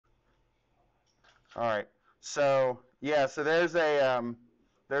All right. So yeah, so there's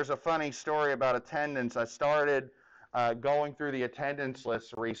a funny story about attendance. I started going through the attendance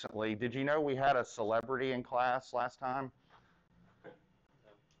list recently. Did you know we had a celebrity in class last time?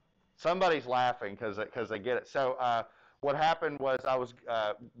 Somebody's laughing because they get it. So what happened was I was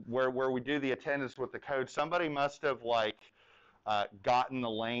where we do the attendance with the code. Somebody must have gotten the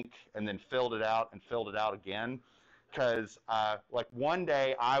link and then filled it out and filled it out again. Because like one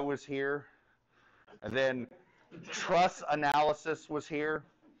day I was here, and then trust analysis was here.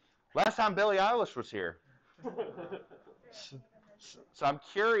 Last time Billie Eilish was here. So I'm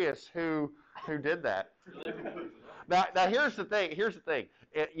curious who did that. Now here's the thing. Here's the thing.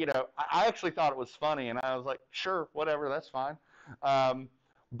 I actually thought it was funny, and I was like, sure, whatever, that's fine.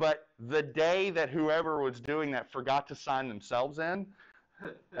 But the day that whoever was doing that forgot to sign themselves in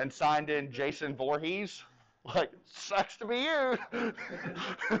and signed in Jason Voorhees, like, sucks to be you.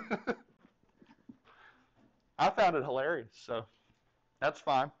 I found it hilarious, so that's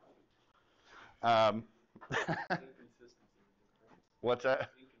fine. Um, what's that?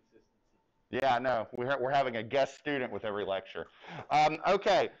 Yeah, no, we're having a guest student with every lecture.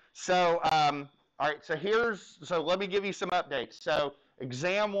 Okay, so all right, so let me give you some updates. So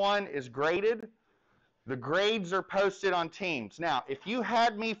exam 1 is graded. The grades are posted on Teams. Now, if you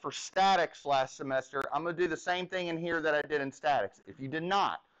had me for statics last semester, I'm going to do the same thing in here that I did in statics. If you did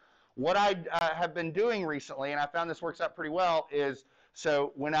not, what I have been doing recently, and I found this works out pretty well, is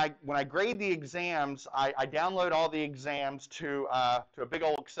so when I grade the exams, I download all the exams to a big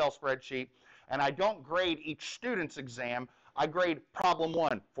old Excel spreadsheet, and I don't grade each student's exam. I grade problem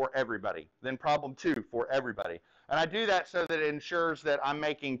 1 for everybody, then problem 2 for everybody. And I do that so that it ensures that I'm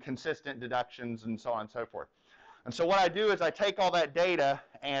making consistent deductions and so on and so forth. And so what I do is I take all that data,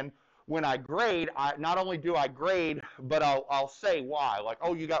 and when I grade, not only do I grade, but I'll say why. Like,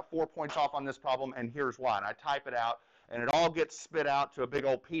 oh, you got 4 points off on this problem, and here's why. And I type it out, and it all gets spit out to a big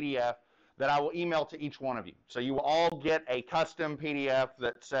old PDF that I will email to each one of you. So you will all get a custom PDF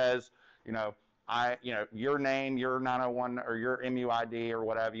that says, your name, your 901 or your MUID or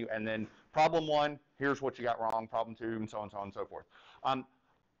whatever you, and then problem 1, here's what you got wrong, problem 2, and so on and so forth.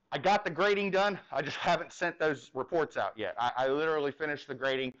 I got the grading done. I just haven't sent those reports out yet. I literally finished the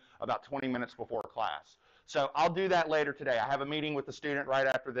grading about 20 minutes before class. So I'll do that later today. I have a meeting with the student right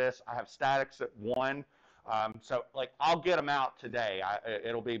after this. I have statics at 1. So I'll get them out today.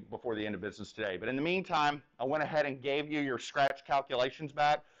 It'll be before the end of business today. But in the meantime, I went ahead and gave you your scratch calculations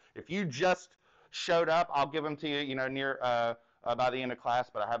back. If you just showed up, I'll give them to you, near by the end of class,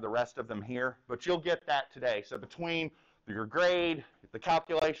 but I have the rest of them here. But you'll get that today. So between your grade, the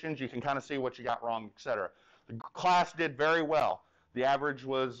calculations, you can kind of see what you got wrong, etc. The class did very well. The average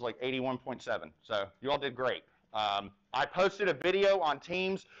was like 81.7. So you all did great. I posted a video on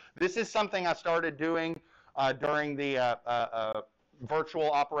Teams. This is something I started doing during the virtual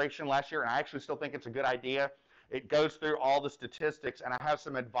operation last year, and I actually still think it's a good idea. It goes through all the statistics, and I have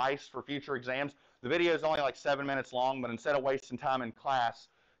some advice for future exams. The video is only like 7 minutes long, but instead of wasting time in class,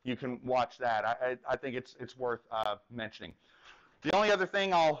 you can watch that. I think it's worth mentioning. The only other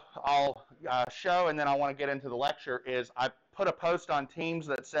thing I'll show, and then I want to get into the lecture, is I put a post on Teams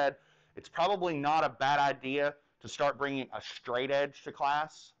that said it's probably not a bad idea to start bringing a straight edge to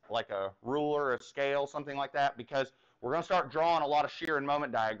class, like a ruler, a scale, something like that, because we're going to start drawing a lot of shear and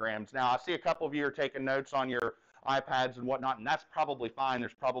moment diagrams. Now, I see a couple of you are taking notes on your iPads and whatnot, and that's probably fine.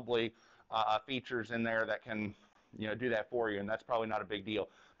 There's probably features in there that can do that for you, and that's probably not a big deal.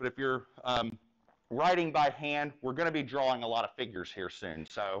 But if you're writing by hand, we're going to be drawing a lot of figures here soon,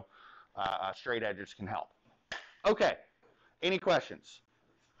 so straight edges can help. Okay, any questions?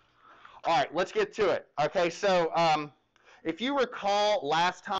 All right, let's get to it. Okay, so if you recall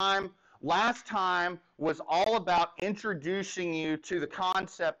last time was all about introducing you to the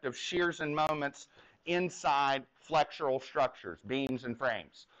concept of shears and moments inside flexural structures, beams and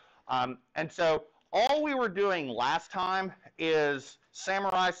frames. And so all we were doing last time is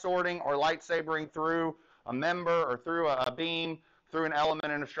samurai sorting or lightsabering through a member or through a beam, through an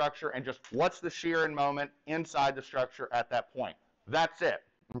element in a structure, and just what's the shear and moment inside the structure at that point. That's it,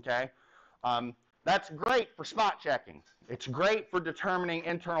 okay? That's great for spot checking. It's great for determining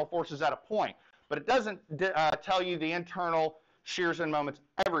internal forces at a point, but it doesn't tell you the internal shears and moments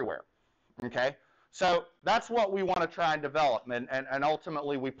everywhere, okay? So that's what we want to try and develop, and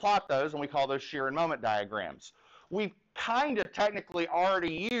ultimately we plot those, and we call those shear and moment diagrams. We've kind of technically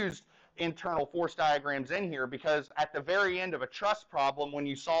already used internal force diagrams in here, because at the very end of a truss problem, when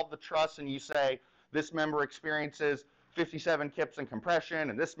you solve the truss and you say this member experiences 57 kips in compression,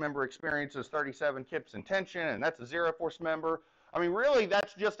 and this member experiences 37 kips in tension, and that's a zero force member, I mean, really,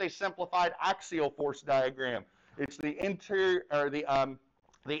 that's just a simplified axial force diagram. It's the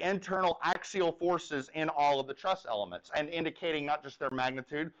the internal axial forces in all of the truss elements, and indicating not just their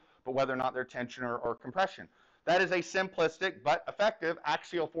magnitude, but whether or not they're tension or compression. That is a simplistic but effective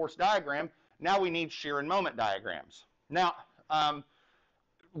axial force diagram. Now we need shear and moment diagrams. Now,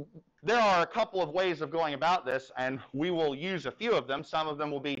 there are a couple of ways of going about this, and we will use a few of them. Some of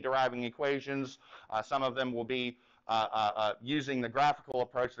them will be deriving equations. Some of them will be using the graphical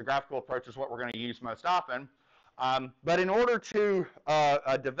approach. The graphical approach is what we're going to use most often. But in order to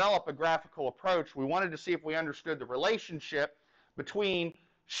develop a graphical approach, we wanted to see if we understood the relationship between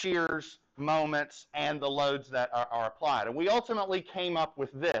shears, moments, and the loads that are applied. And we ultimately came up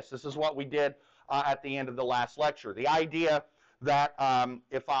with this. This is what we did at the end of the last lecture. The idea that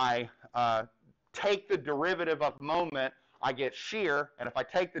if I take the derivative of moment, I get shear, and if I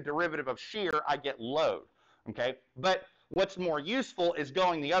take the derivative of shear, I get load. Okay? But what's more useful is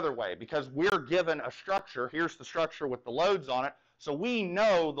going the other way, because we're given a structure. Here's the structure with the loads on it, so we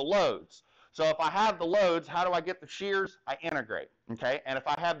know the loads. So if I have the loads, how do I get the shears? I integrate. Okay? And if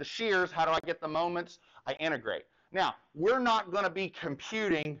I have the shears, how do I get the moments? I integrate. Now, we're not going to be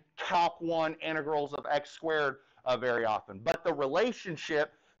computing Calc 1 integrals of x squared very often, but the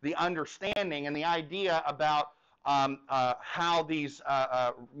relationship, the understanding, and the idea about how these,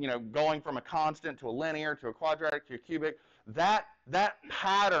 going from a constant to a linear to a quadratic to a cubic, that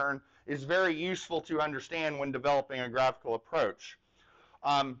pattern is very useful to understand when developing a graphical approach.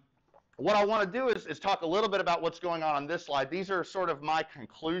 What I want to do is talk a little bit about what's going on this slide. These are sort of my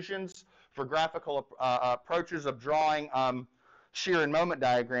conclusions for graphical approaches of drawing shear and moment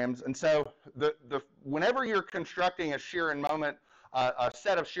diagrams. And so whenever you're constructing a shear and moment, a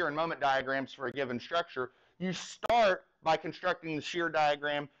set of shear and moment diagrams for a given structure, you start by constructing the shear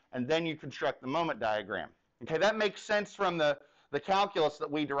diagram, and then you construct the moment diagram. Okay, that makes sense from the calculus that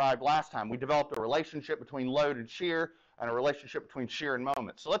we derived last time. We developed a relationship between load and shear, and a relationship between shear and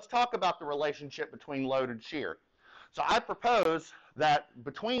moment. So let's talk about the relationship between load and shear. So I propose that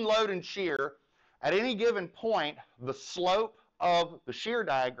between load and shear, at any given point, the slope of the shear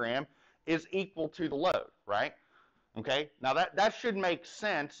diagram is equal to the load, right? Okay, now that should make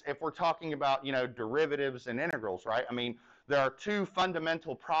sense if we're talking about, derivatives and integrals, right? I mean, there are two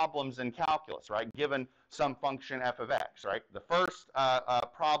fundamental problems in calculus, right, given some function f of x, right? The first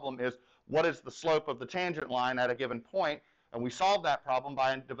problem is, what is the slope of the tangent line at a given point? And we solve that problem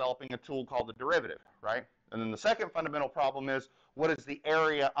by developing a tool called the derivative, right? And then the second fundamental problem is, what is the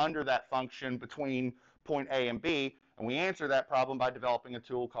area under that function between point A and B? And we answer that problem by developing a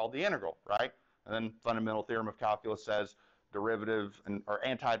tool called the integral, right? And then fundamental theorem of calculus says derivative or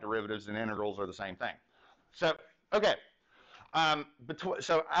antiderivatives and integrals are the same thing. So, okay.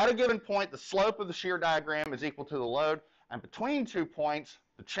 So at a given point, the slope of the shear diagram is equal to the load, and between 2 points,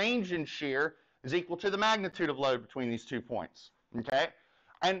 the change in shear is equal to the magnitude of load between these 2 points. Okay?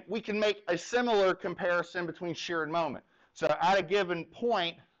 And we can make a similar comparison between shear and moment. So at a given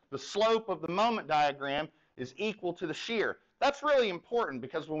point, the slope of the moment diagram is equal to the shear. That's really important,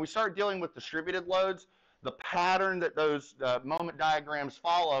 because when we start dealing with distributed loads, the pattern that those moment diagrams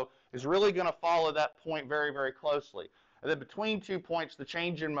follow is really going to follow that point very, very closely. And then between 2 points, the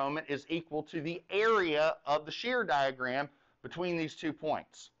change in moment is equal to the area of the shear diagram between these 2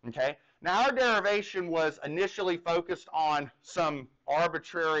 points. Okay? Now, our derivation was initially focused on some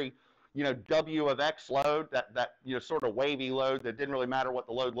arbitrary, W of x load, that sort of wavy load that didn't really matter what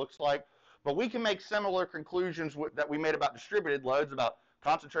the load looks like. But we can make similar conclusions that we made about distributed loads, about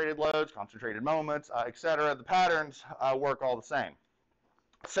concentrated loads, concentrated moments, etc. The patterns work all the same.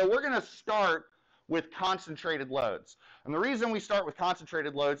 So we're going to start with concentrated loads. And the reason we start with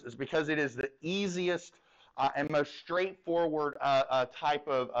concentrated loads is because it is the easiest and most straightforward type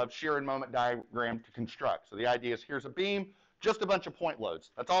of shear and moment diagram to construct. So the idea is, here's a beam, just a bunch of point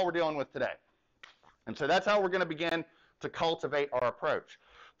loads. That's all we're dealing with today. And so that's how we're going to begin to cultivate our approach.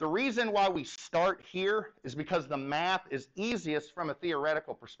 The reason why we start here is because the math is easiest from a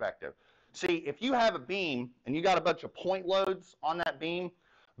theoretical perspective. See, if you have a beam and you got a bunch of point loads on that beam,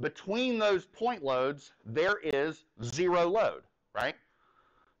 between those point loads, there is zero load, right?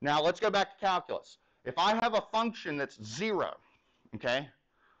 Now, let's go back to calculus. If I have a function that's 0, okay,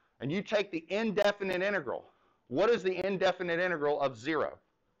 and you take the indefinite integral, what is the indefinite integral of 0?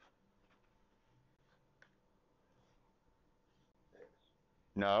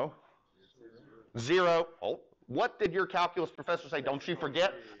 No. 0. Oh, what did your calculus professor say? Don't you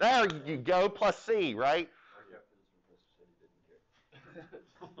forget? There you go, plus c, right?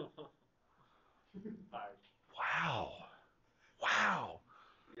 Wow. Wow.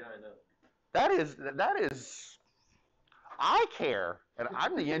 Yeah, I know. That is, I care, and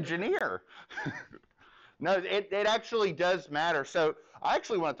I'm the engineer. No, it actually does matter. So I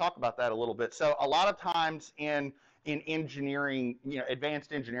actually want to talk about that a little bit. So a lot of times in engineering,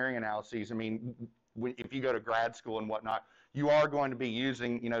 advanced engineering analyses, I mean, if you go to grad school and whatnot, you are going to be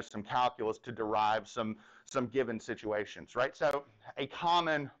using, some calculus to derive some given situations, right? So a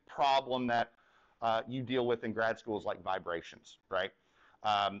common problem that you deal with in grad school is like vibrations, right?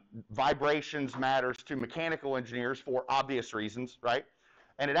 Vibrations matters to mechanical engineers for obvious reasons, right?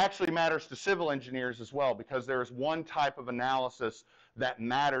 And it actually matters to civil engineers as well, because there is one type of analysis that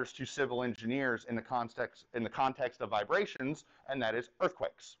matters to civil engineers in the context of vibrations, and that is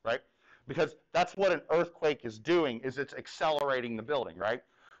earthquakes, right? Because that's what an earthquake is doing, is it's accelerating the building, right?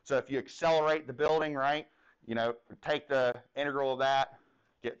 So if you accelerate the building, right, take the integral of that,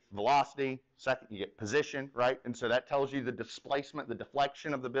 get velocity, second you get position, right? And so that tells you the displacement, the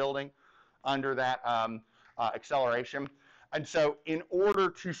deflection of the building under that acceleration. And so in order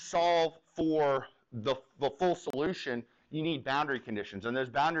to solve for the full solution, you need boundary conditions. And those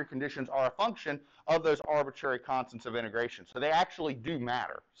boundary conditions are a function of those arbitrary constants of integration. So they actually do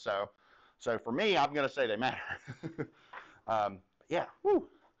matter. So for me, I'm going to say they matter. Yeah, woo.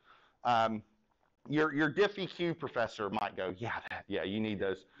 Your DiffEQ professor might go, yeah, you need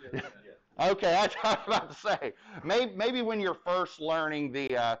those. Yeah. Okay, I was about to say, maybe when you're first learning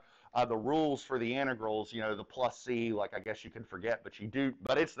the rules for the integrals, the plus c, like I guess you could forget, but you do,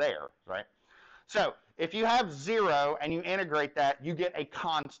 but it's there, right? So if you have 0 and you integrate that, you get a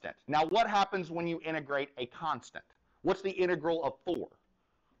constant. Now what happens when you integrate a constant? What's the integral of 4?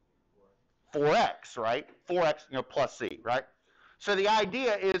 4x, right? 4x, plus c, right? So the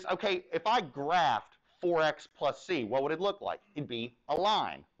idea is, okay, if I graphed 4x plus c, what would it look like? It'd be a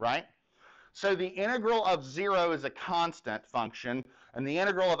line, right? So the integral of 0 is a constant function, and the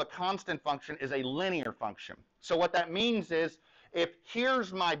integral of a constant function is a linear function. So what that means is, if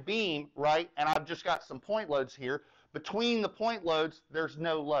here's my beam, right, and I've just got some point loads here, between the point loads, there's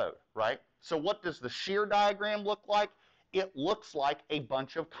no load, right? So what does the shear diagram look like? It looks like a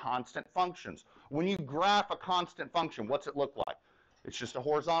bunch of constant functions. When you graph a constant function, what's it look like? It's just a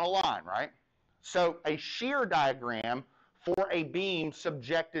horizontal line, right? So a shear diagram for a beam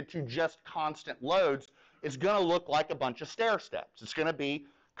subjected to just constant loads is going to look like a bunch of stair steps. It's going to be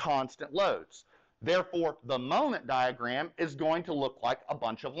constant loads. Therefore, the moment diagram is going to look like a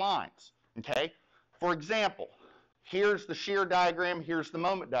bunch of lines, okay? For example, here's the shear diagram, here's the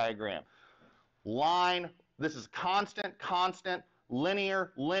moment diagram. Line, this is constant, constant,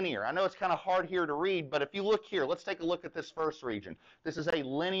 linear, linear. I know it's kind of hard here to read, but if you look here, let's take a look at this first region. This is a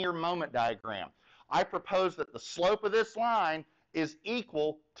linear moment diagram. I propose that the slope of this line is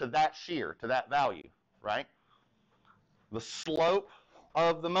equal to that shear, to that value, right? The slope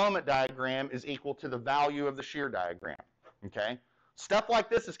of the moment diagram is equal to the value of the shear diagram, okay? Stuff like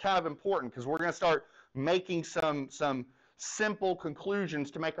this is kind of important because we're going to start making some simple conclusions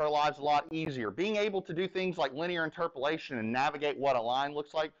to make our lives a lot easier. Being able to do things like linear interpolation and navigate what a line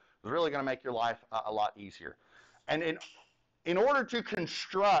looks like is really going to make your life a lot easier. And in order to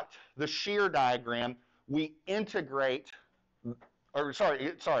construct the shear diagram, we integrate, or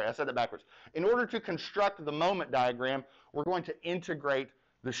sorry, I said that backwards. In order to construct the moment diagram, we're going to integrate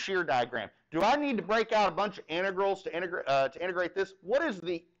the shear diagram. Do I need to break out a bunch of integrals to integrate this? What is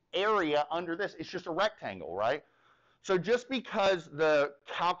the area under this? It's just a rectangle, right? So just because the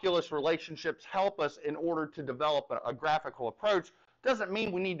calculus relationships help us in order to develop a graphical approach doesn't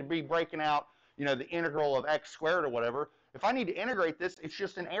mean we need to be breaking out, the integral of x squared or whatever. If I need to integrate this, it's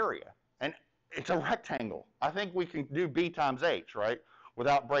just an area, and it's a rectangle. I think we can do b times h, right,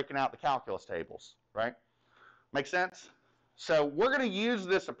 without breaking out the calculus tables, right? Make sense? So we're going to use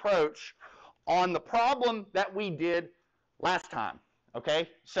this approach on the problem that we did last time, okay?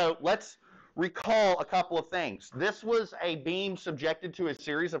 So let's recall a couple of things. This was a beam subjected to a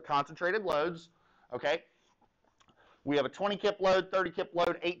series of concentrated loads, okay? We have a 20 kip load, 30 kip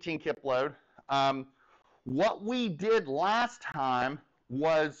load, 18 kip load. What we did last time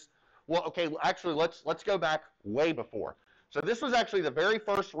was, well, okay, actually, let's go back way before. So this was actually the very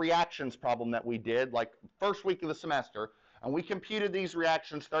first reactions problem that we did, like first week of the semester, and we computed these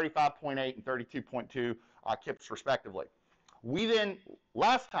reactions 35.8 and 32.2 kips respectively. We then,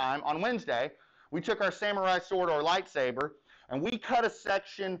 last time, on Wednesday, we took our samurai sword or lightsaber, and we cut a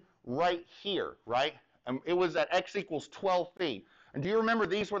section right here, right? And it was at x equals 12 feet. And do you remember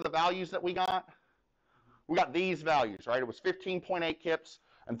these were the values that we got? We got these values, right? It was 15.8 kips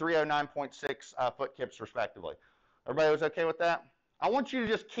and 309.6 foot kips, respectively. Everybody was okay with that? I want you to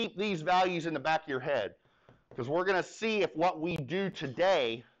just keep these values in the back of your head, because we're going to see if what we do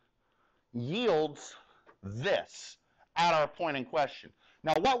today yields this. at our point in question.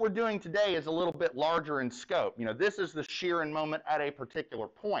 Now, what we're doing today is a little bit larger in scope. This is the shear and moment at a particular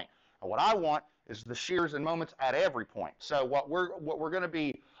point. And what I want is the shears and moments at every point. So what we're going to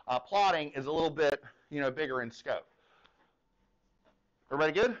be plotting is a little bit, bigger in scope.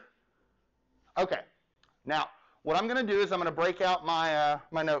 Everybody good? Okay. Now, what I'm going to do is I'm going to break out my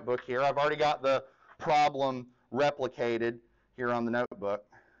my notebook here. I've already got the problem replicated here on the notebook.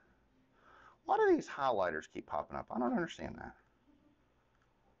 Why do these highlighters keep popping up? I don't understand that.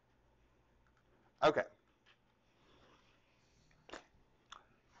 Okay.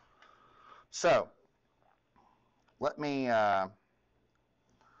 So let me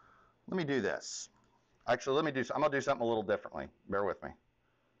do this. Actually, I'm going to do something a little differently. Bear with me.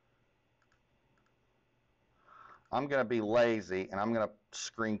 I'm going to be lazy, and I'm going to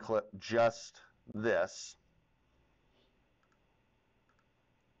screen clip just this.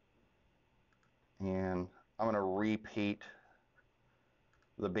 And I'm going to repeat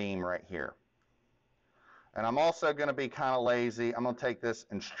the beam right here. And I'm also going to be kind of lazy. I'm going to take this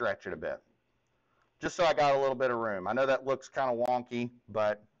and stretch it a bit, just so I got a little bit of room. I know that looks kind of wonky,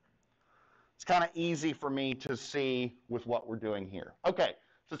 but it's kind of easy for me to see with what we're doing here. Okay,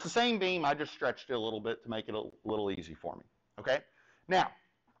 so it's the same beam. I just stretched it a little bit to make it a little easy for me. Okay, now,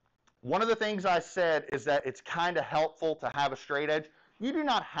 one of the things I said is that it's kind of helpful to have a straight edge. You do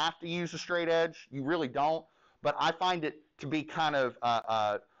not have to use a straight edge. You really don't. But I find it to be kind of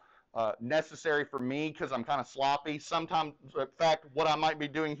necessary for me because I'm kind of sloppy. Sometimes, in fact, what I might be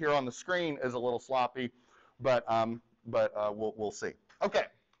doing here on the screen is a little sloppy, but we'll see. Okay,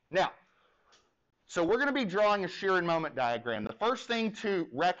 now, so we're going to be drawing a shear and moment diagram. The first thing to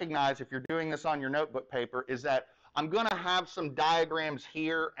recognize if you're doing this on your notebook paper is that I'm going to have some diagrams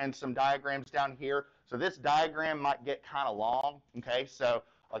here and some diagrams down here. So this diagram might get kind of long, okay? So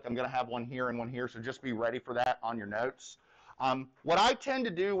like I'm going to have one here and one here, so just be ready for that on your notes. What I tend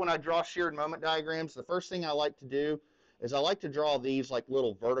to do when I draw shear and moment diagrams, the first thing I like to do is I like to draw these like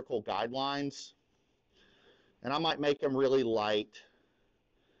little vertical guidelines. And I might make them really light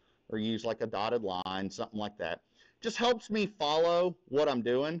or use like a dotted line, something like that. Just helps me follow what I'm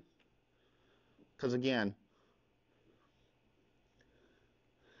doing. Because again,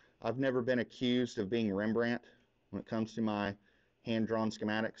 I've never been accused of being Rembrandt when it comes to my hand-drawn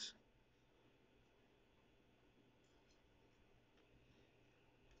schematics.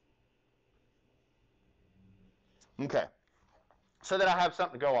 Okay, so that I have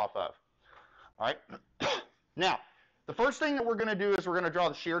something to go off of. All right, now, the first thing that we're going to do is we're going to draw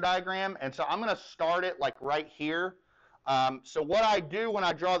the shear diagram, and so I'm going to start it like right here. So what I do when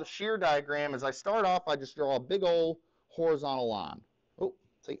I draw the shear diagram is I start off, I just draw a big old horizontal line. Oh,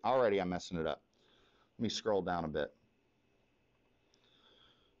 see, already I'm messing it up. Let me scroll down a bit.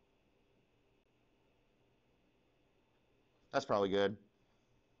 That's probably good.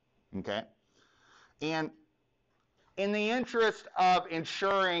 Okay. And in the interest of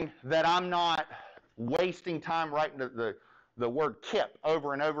ensuring that I'm not wasting time writing the word kip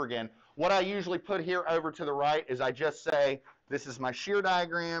over and over again, what I usually put here over to the right is I just say, this is my shear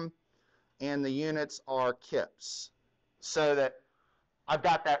diagram, and the units are kips, so that I've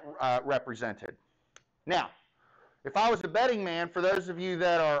got that represented. Now, if I was a betting man, for those of you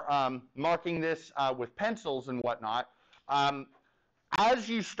that are marking this with pencils and whatnot, as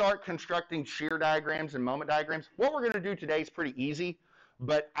you start constructing shear diagrams and moment diagrams, what we're going to do today is pretty easy.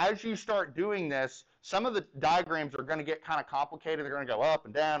 But as you start doing this, some of the diagrams are going to get kind of complicated. They're going to go up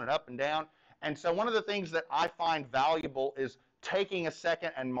and down and up and down. And so one of the things that I find valuable is taking a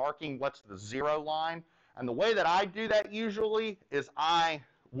second and marking what's the zero line. And the way that I do that usually is I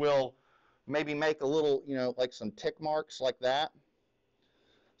will maybe make a little, like some tick marks like that,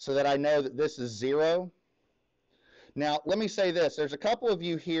 so that I know that this is zero. Now, let me say this. There's a couple of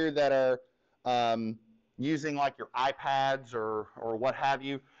you here that are using like your iPads or what have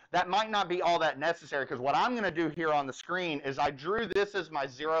you. That might not be all that necessary, because what I'm going to do here on the screen is I drew this as my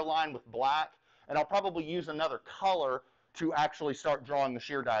zero line with black, and I'll probably use another color to actually start drawing the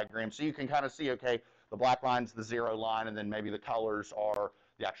shear diagram. So you can kind of see, okay, the black line's the zero line, and then maybe the colors are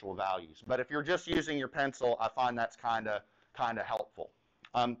the actual values. But if you're just using your pencil, I find that's kind of helpful.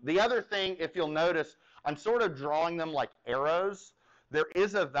 The other thing, if you'll notice, I'm sort of drawing them like arrows. There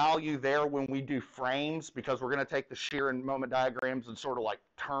is a value there when we do frames, because we're going to take the shear and moment diagrams and sort of like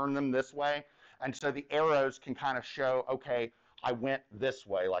turn them this way. And so the arrows can kind of show, okay, I went this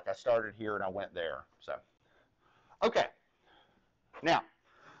way, like I started here and I went there. So, okay. Now,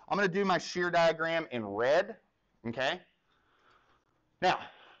 I'm going to do my shear diagram in red, okay? Now,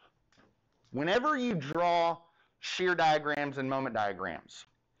 whenever you draw shear diagrams and moment diagrams,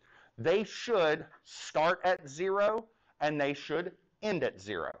 they should start at zero and they should end at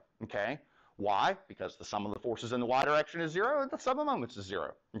 0, okay? Why? Because the sum of the forces in the y direction is 0, and the sum of moments is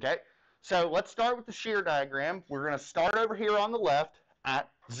 0, okay? So let's start with the shear diagram. We're going to start over here on the left at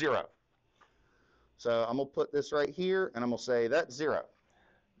 0. So I'm going to put this right here, and I'm going to say that's 0.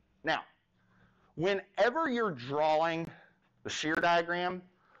 Now, whenever you're drawing the shear diagram,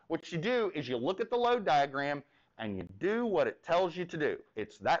 what you do is you look at the load diagram, and you do what it tells you to do.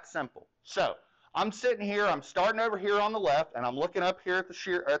 It's that simple. So I'm sitting here, I'm starting over here on the left, and I'm looking up here at the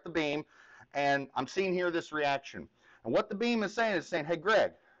shear, at the beam, and I'm seeing here this reaction. And what the beam is saying, hey,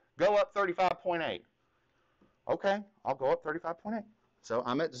 Greg, go up 35.8. Okay, I'll go up 35.8. So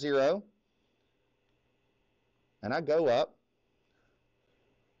I'm at 0, and I go up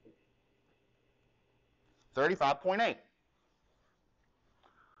 35.8.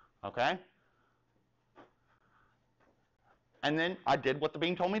 Okay? And then I did what the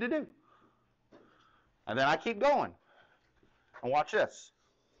beam told me to do. And then I keep going. And watch this.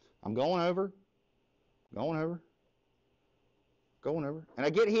 I'm going over, going over, going over, and I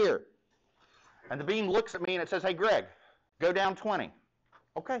get here. And the beam looks at me and it says, hey, Greg, go down 20.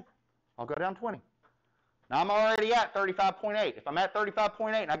 Okay, I'll go down 20. Now I'm already at 35.8. If I'm at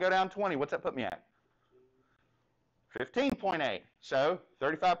 35.8 and I go down 20, what's that put me at? 15.8. So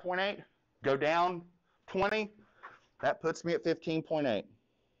 35.8, go down 20, that puts me at 15.8.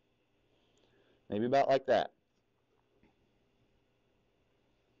 Maybe about like that.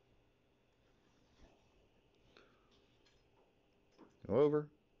 Go over,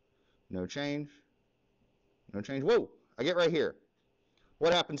 no change, no change. Whoa, I get right here.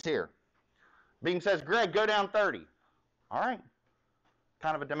 What happens here? Beam says, Greg, go down 30. All right.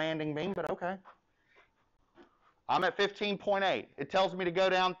 Kind of a demanding beam, but okay. I'm at 15.8. It tells me to go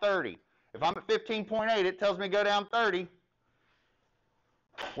down 30. If I'm at 15.8, it tells me to go down 30.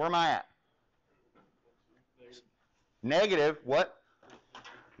 Where am I at? Negative what?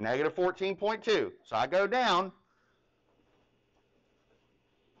 Negative 14.2. So I go down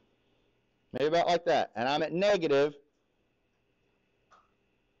maybe about like that. And I'm at negative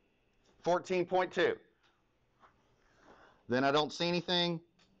 14.2. Then I don't see anything.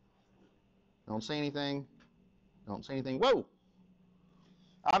 Don't see anything. Don't see anything. Whoa!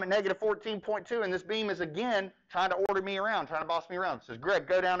 I'm at negative 14.2, and this beam is again trying to order me around, trying to boss me around. It says, Greg,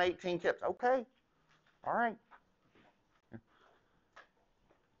 go down 18 kips. Okay. All right.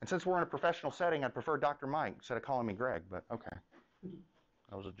 And since we're in a professional setting, I'd prefer Dr. Mike instead of calling me Greg, but okay.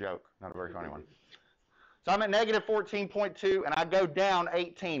 That was a joke, not a very funny one. So I'm at negative 14.2, and I go down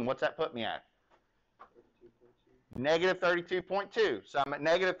 18. What's that put me at? Negative 32.2. So I'm at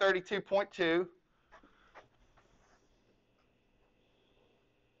negative 32.2.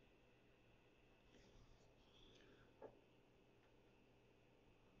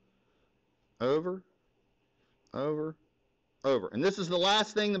 Over, over, over. And this is the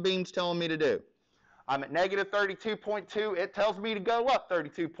last thing the beam's telling me to do. I'm at negative 32.2. It tells me to go up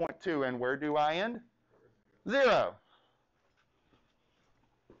 32.2. And where do I end? 0.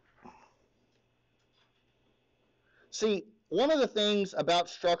 See, one of the things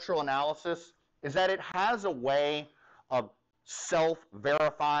about structural analysis is that it has a way of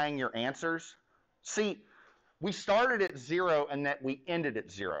self-verifying your answers. See, we started at 0 and that we ended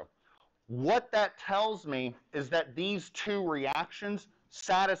at 0. What that tells me is that these two reactions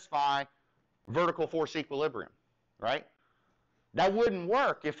satisfy vertical force equilibrium, right? That wouldn't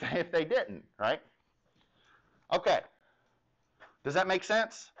work if they didn't, right? Okay. Does that make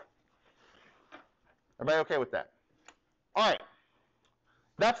sense? Everybody okay with that? All right.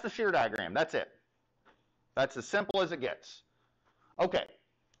 That's the shear diagram. That's it. That's as simple as it gets. Okay.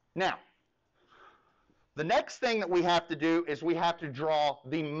 Now, the next thing that we have to do is we have to draw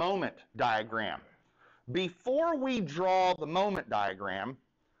the moment diagram. Before we draw the moment diagram,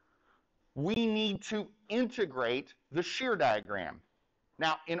 we need to integrate the shear diagram.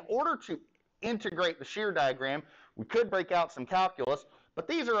 Now, in order to integrate the shear diagram, we could break out some calculus, but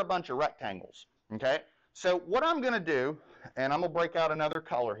these are a bunch of rectangles, okay? So what I'm going to do, and I'm going to break out another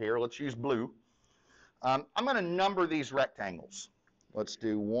color here. Let's use blue. I'm going to number these rectangles. Let's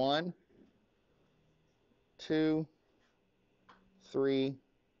do 1, 2, 3,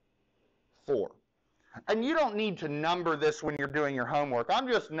 4. And you don't need to number this when you're doing your homework. I'm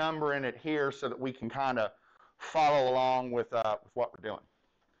just numbering it here so that we can kind of follow along with what we're doing.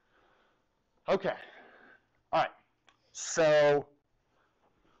 Okay. All right. So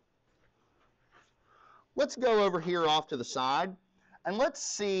let's go over here off to the side, and let's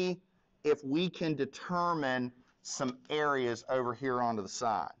see if we can determine some areas over here onto the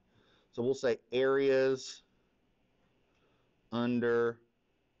side. So we'll say areas under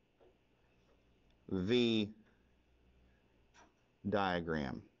V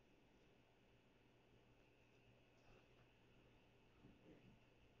diagram.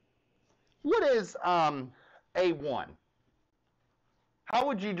 What is A1? How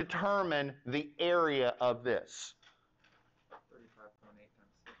would you determine the area of this?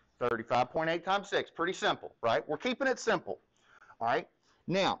 35.8 times 6. Pretty simple, right? We're keeping it simple. All right.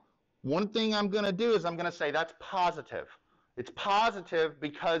 Now, one thing I'm going to do is I'm going to say that's positive. It's positive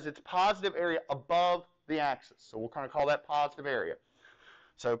because it's positive area above the axis. So we'll kind of call that positive area.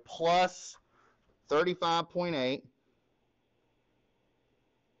 So plus 35.8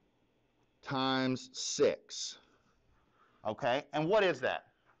 times 6. Okay, and what is that?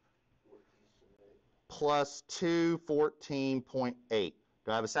 Plus 214.8.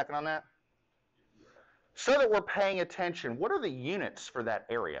 Do I have a second on that? So that we're paying attention, what are the units for that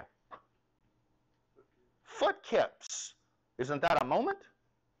area? Foot kips. Isn't that a moment?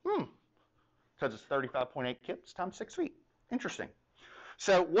 Because it's 35.8 kips times 6 feet. Interesting.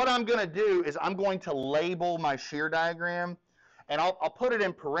 So what I'm going to do is I'm going to label my shear diagram, and I'll put it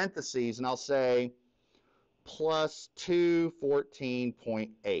in parentheses, and I'll say plus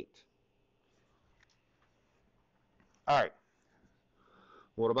 214.8. All right.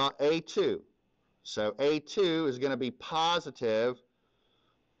 What about A2? So A2 is going to be positive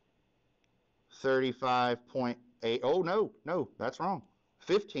 35.8. Oh, no, that's wrong.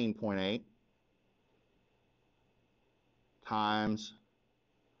 15.8 times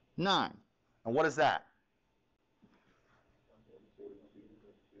 9. And what is that?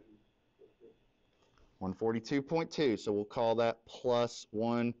 142.2. So we'll call that plus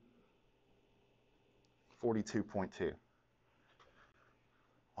 142.2.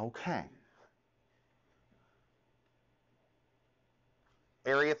 Okay.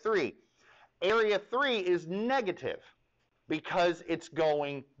 Area 3. Area 3 is negative because it's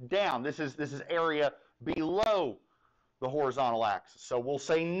going down. This is area below the horizontal axis. So we'll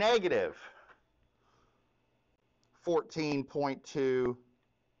say negative 14.2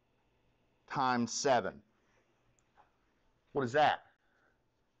 times 7. What is that?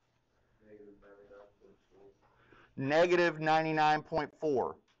 Negative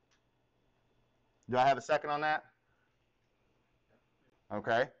 99.4. Do I have a second on that?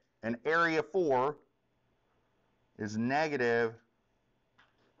 Okay. And area 4 is negative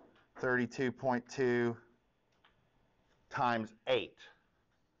 32.2 times 8.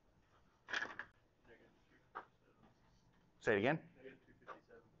 Say it again.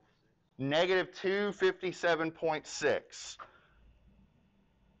 Negative 257.6.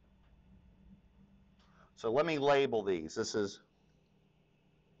 So let me label these. This is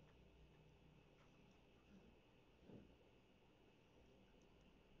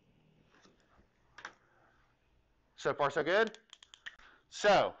so far so good.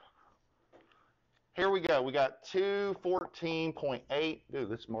 So here we go. We got 214.8. Dude,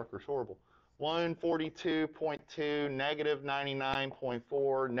 this marker's horrible. 142.2, negative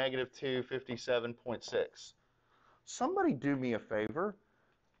 99.4, negative 257.6. Somebody do me a favor.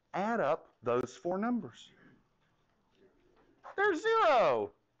 Add up those four numbers. They're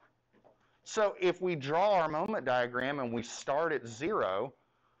 0. So if we draw our moment diagram and we start at 0,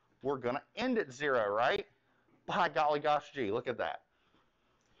 we're going to end at 0, right? By golly gosh gee, look at that.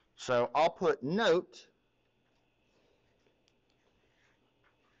 So I'll put note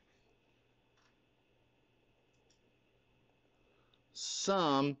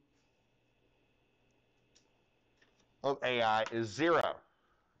sum of AI is 0.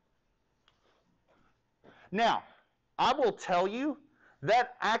 Now, I will tell you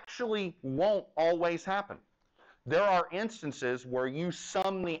that actually won't always happen. There are instances where you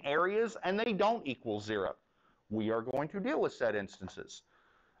sum the areas and they don't equal 0. We are going to deal with said instances.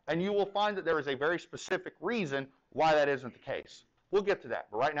 And you will find that there is a very specific reason why that isn't the case. We'll get to that,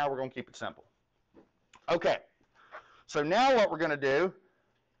 but right now we're going to keep it simple. Okay, so now what we're going to do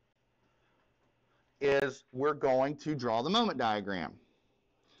is we're going to draw the moment diagram.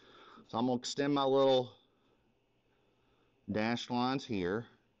 So I'm going to extend my little dashed lines here.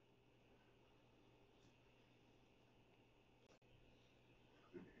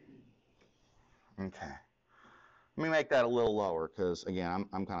 Okay. Let me make that a little lower because, again,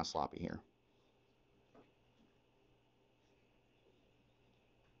 I'm kind of sloppy here.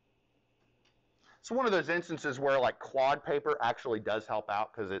 It's one of those instances where like quad paper actually does help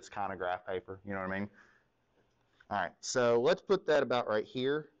out because it's kind of graph paper, you know what I mean? All right, so let's put that about right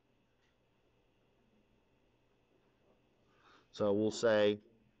here. So we'll say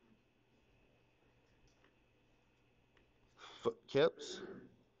foot kips.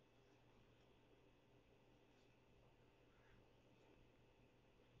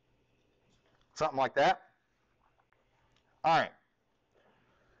 Something like that. All right,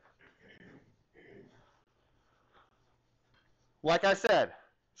 Like I said,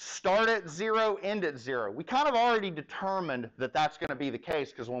 start at 0, end at 0. We kind of already determined that that's going to be the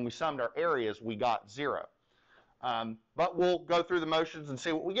case because when we summed our areas, we got 0. But we'll go through the motions and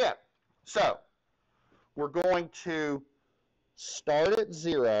see what we get. So we're going to start at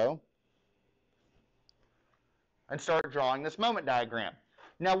 0 and start drawing this moment diagram.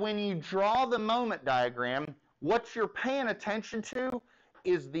 Now, when you draw the moment diagram, what you're paying attention to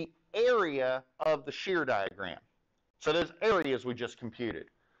is the area of the shear diagram. So those areas we just computed.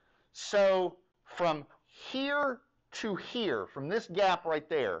 So from here to here, from this gap right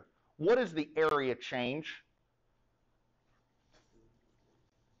there, what is the area change?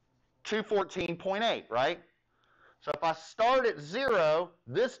 214.8, right? So if I start at 0,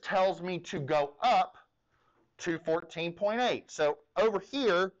 this tells me to go up 214.8. So over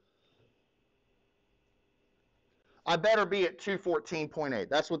here, I better be at 214.8.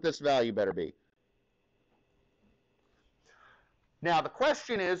 That's what this value better be. Now the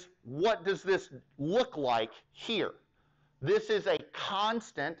question is, what does this look like here? This is a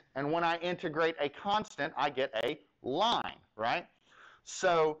constant, and when I integrate a constant, I get a line, right?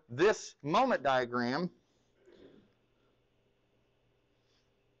 So this moment diagram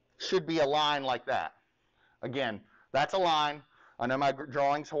should be a line like that. Again, that's a line. I know my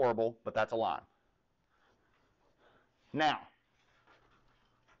drawing's horrible, but that's a line. Now,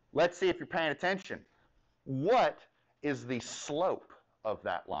 let's see if you're paying attention. What is the slope of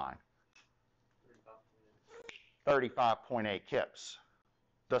that line? 35.8 kips.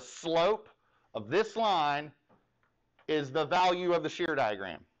 The slope of this line is the value of the shear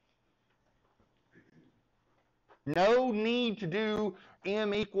diagram. No need to do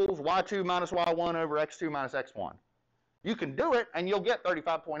m equals y2 minus y1 over x2 minus x1. You can do it, and you'll get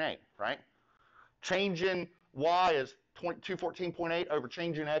 35.8, right? Change in y is 214.8 over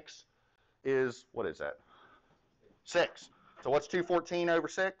change in x is, what is that? 6. So what's 214 over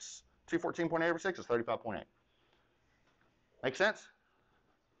 6? 214.8 over 6 is 35.8. Make sense?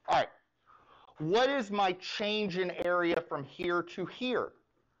 All right. What is my change in area from here to here?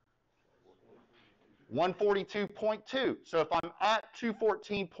 142.2. So if I'm at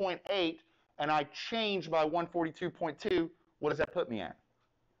 214.8 and I change by 142.2, what does that put me at?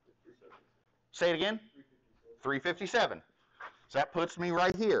 Say it again? 357. So that puts me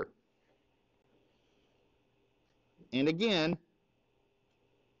right here. And again,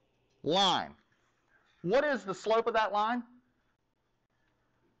 line. What is the slope of that line?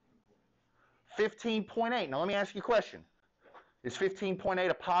 15.8. Now let me ask you a question. Is 15.8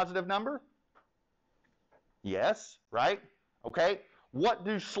 a positive number? Yes, right? Okay. What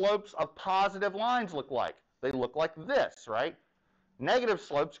do slopes of positive lines look like? They look like this, right? Negative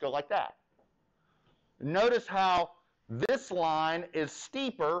slopes go like that. Notice how this line is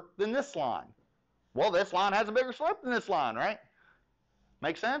steeper than this line. Well, this line has a bigger slope than this line, right?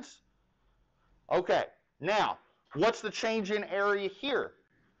 Make sense? Okay. Now, what's the change in area here?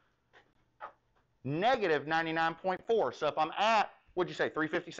 Negative 99.4. So if I'm at, what'd you say,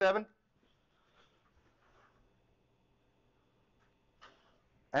 357?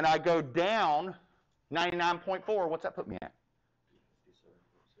 And I go down 99.4, what's that put me at?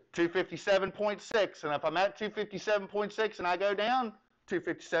 257.6. And if I'm at 257.6 and I go down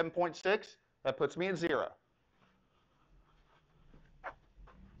 257.6, that puts me at 0.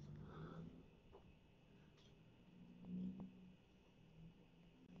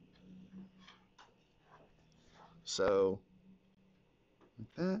 So,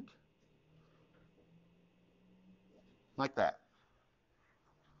 like that. Like that.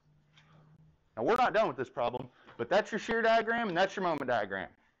 Now, we're not done with this problem, but that's your shear diagram and that's your moment diagram.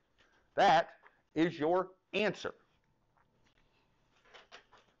 That is your answer.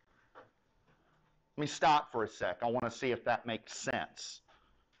 Let me stop for a sec. I want to see if that makes sense.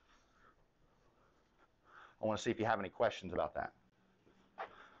 I want to see if you have any questions about that.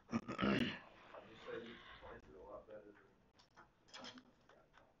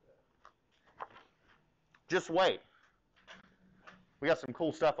 Just wait. We got some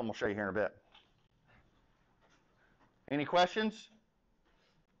cool stuff I'm going to show you here in a bit. Any questions?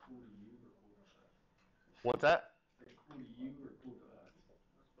 What's that?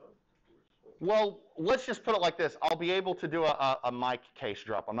 Well, let's just put it like this. I'll be able to do a mic case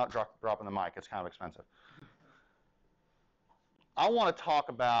drop. I'm not dropping the mic. It's kind of expensive. I want to talk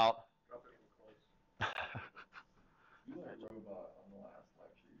about... You had a robot on the last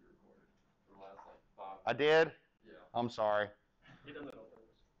lecture you recorded. The last, like, 5 I did? Yeah. I'm sorry. He done that on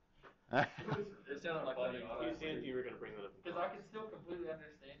purpose. It sounded like you were going to bring that up. Because I can still completely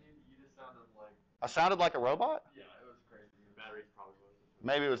understand you. You just sounded like... I sounded like a robot? Yeah, it was crazy. The batteries probably was.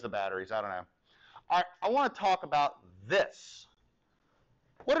 Maybe it was the batteries. I don't know. All right, I want to talk about this.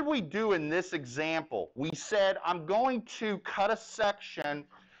 What did we do in this example? We said I'm going to cut a section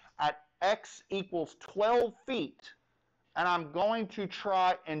at x equals 12 feet, and I'm going to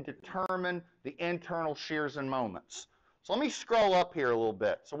try and determine the internal shears and moments. So let me scroll up here a little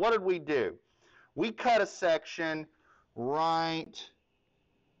bit. So what did we do? We cut a section right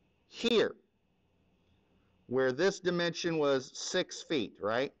here, where this dimension was 6 feet,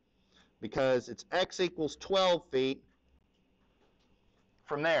 right? Because it's x equals 12 feet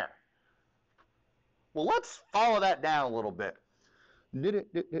from there. Well, let's follow that down a little bit.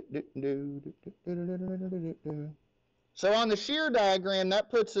 So on the shear diagram, that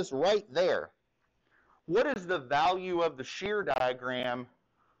puts us right there. What is the value of the shear diagram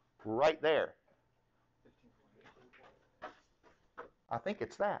right there? I think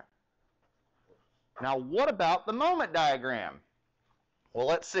it's that. Now, what about the moment diagram? Well,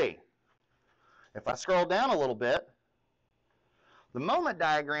 let's see. If I scroll down a little bit, the moment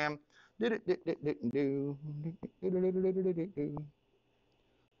diagram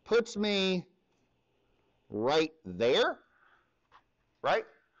puts me right there, right?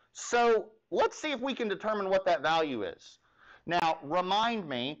 So let's see if we can determine what that value is. Now, remind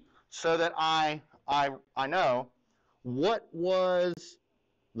me so that I know, what was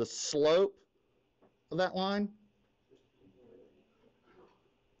the slope of that line?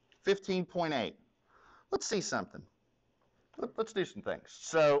 15.8. Let's see something. Let's do some things.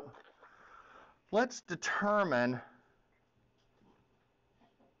 So let's determine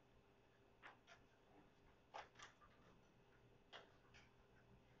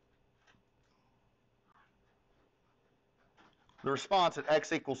the response at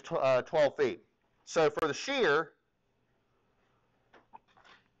x equals 12 feet. So for the shear,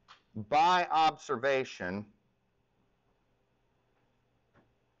 by observation,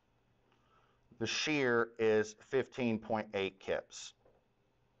 the shear is 15.8 kips.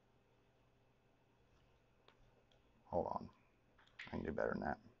 Hold on. I can do better than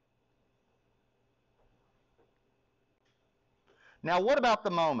that. Now, what about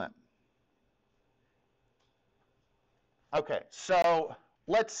the moment? Okay, so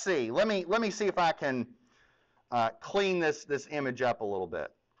let's see. Let me see if I can clean this image up a little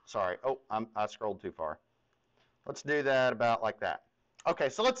bit. Sorry. Oh, I scrolled too far. Let's do that about like that. Okay,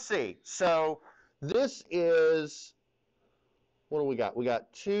 so let's see. So this is, what do we got? We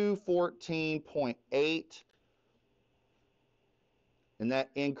got 214.8, and that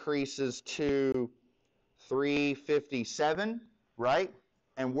increases to 357, right?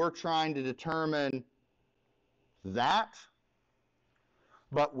 And we're trying to determine that,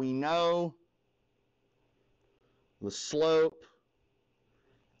 but we know the slope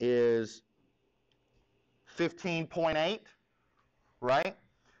is 15.8, right?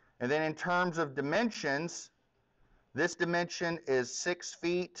 And then in terms of dimensions, this dimension is 6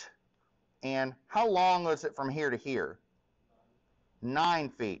 feet, and how long was it from here to here? 9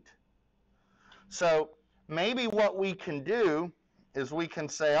 feet. So maybe what we can do is we can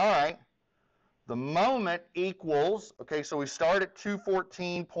say, all right, the moment equals, okay, so we start at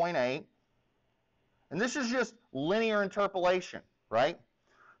 214.8, and this is just linear interpolation, right?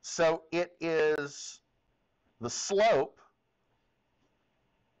 So it is the slope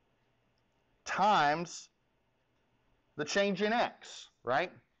times the change in x,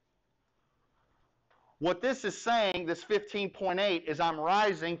 right? What this is saying, this 15.8, is I'm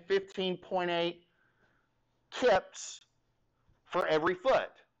rising 15.8 kips for every foot.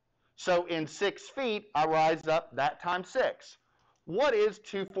 So in 6 feet, I rise up that times 6. What is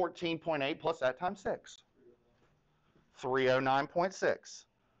 214.8 plus that times 6? 309.6.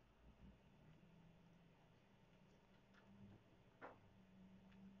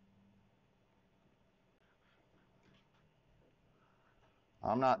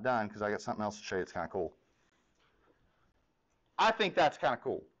 I'm not done because I got something else to show you that's kind of cool. I think that's kind of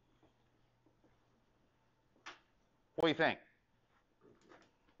cool. What do you think?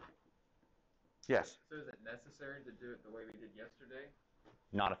 Yes? So is it necessary to do it the way we did yesterday?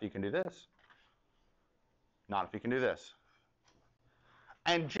 Not if you can do this. Not if you can do this.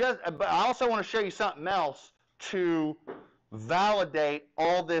 And but I also want to show you something else to validate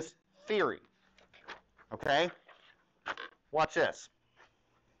all this theory. Okay? Watch this.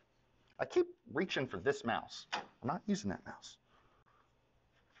 I keep reaching for this mouse. I'm not using that mouse.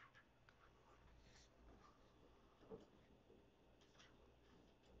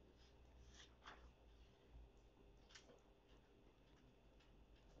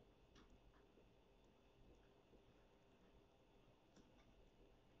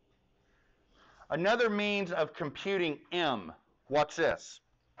 Another means of computing M. Watch this.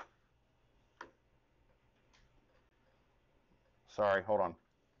 Sorry, hold on.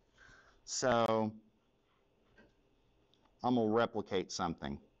 So I'm going to replicate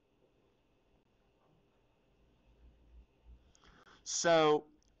something. So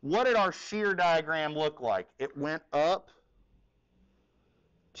what did our shear diagram look like? It went up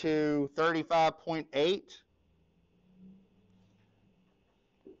to 35.8.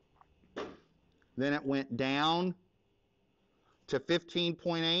 Then it went down to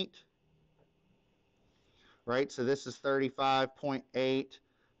 15.8. Right? So this is 35.8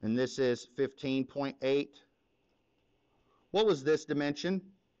 and this is 15.8. What was this dimension?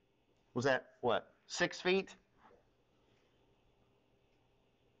 Was that what? 6 feet?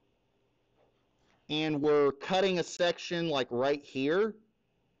 And we're cutting a section like right here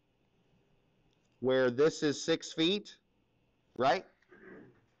where this is 6 feet, right?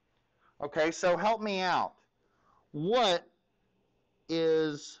 Okay, so help me out. What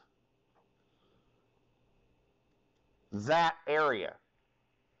is that area?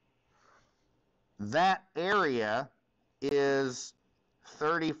 That area is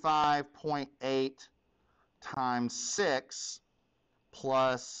 35.8 times 6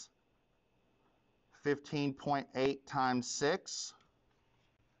 plus 15.8 times 6.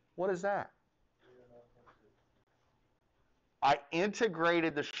 What is that? I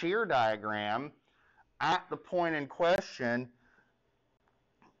integrated the shear diagram at the point in question,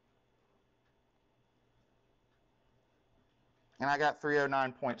 and I got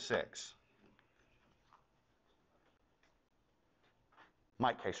 309.6.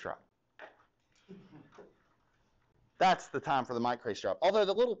 Mic case drop. That's the time for the mic case drop. Although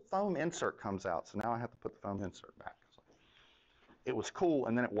the little foam insert comes out, so now I have to put the foam insert back. It was cool,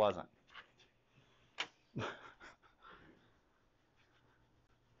 and then it wasn't.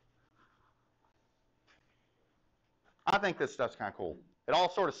 I think this stuff's kind of cool. It all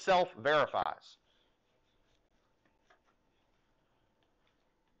sort of self-verifies.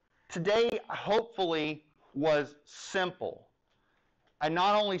 Today, hopefully, was simple. And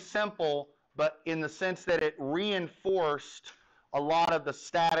not only simple, but in the sense that it reinforced a lot of the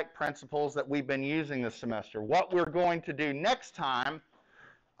static principles that we've been using this semester. What we're going to do next time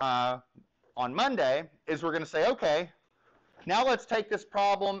on Monday is we're going to say, okay, now let's take this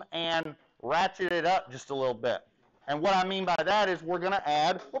problem and ratchet it up just a little bit. And what I mean by that is we're going to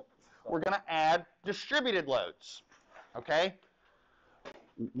add distributed loads. Okay?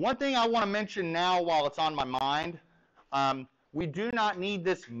 One thing I want to mention now while it's on my mind, we do not need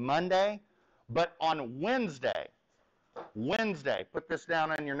this Monday, but on Wednesday, put this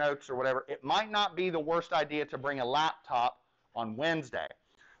down in your notes or whatever, it might not be the worst idea to bring a laptop on Wednesday.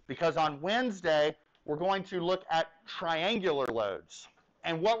 Because on Wednesday, we're going to look at triangular loads.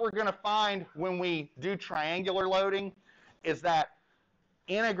 And what we're going to find when we do triangular loading is that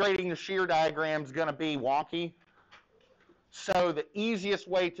integrating the shear diagram is going to be wonky. So the easiest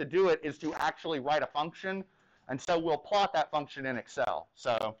way to do it is to actually write a function. And so we'll plot that function in Excel.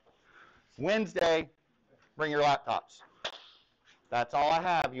 So Wednesday, bring your laptops. That's all I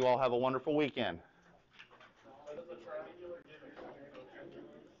have. You all have a wonderful weekend.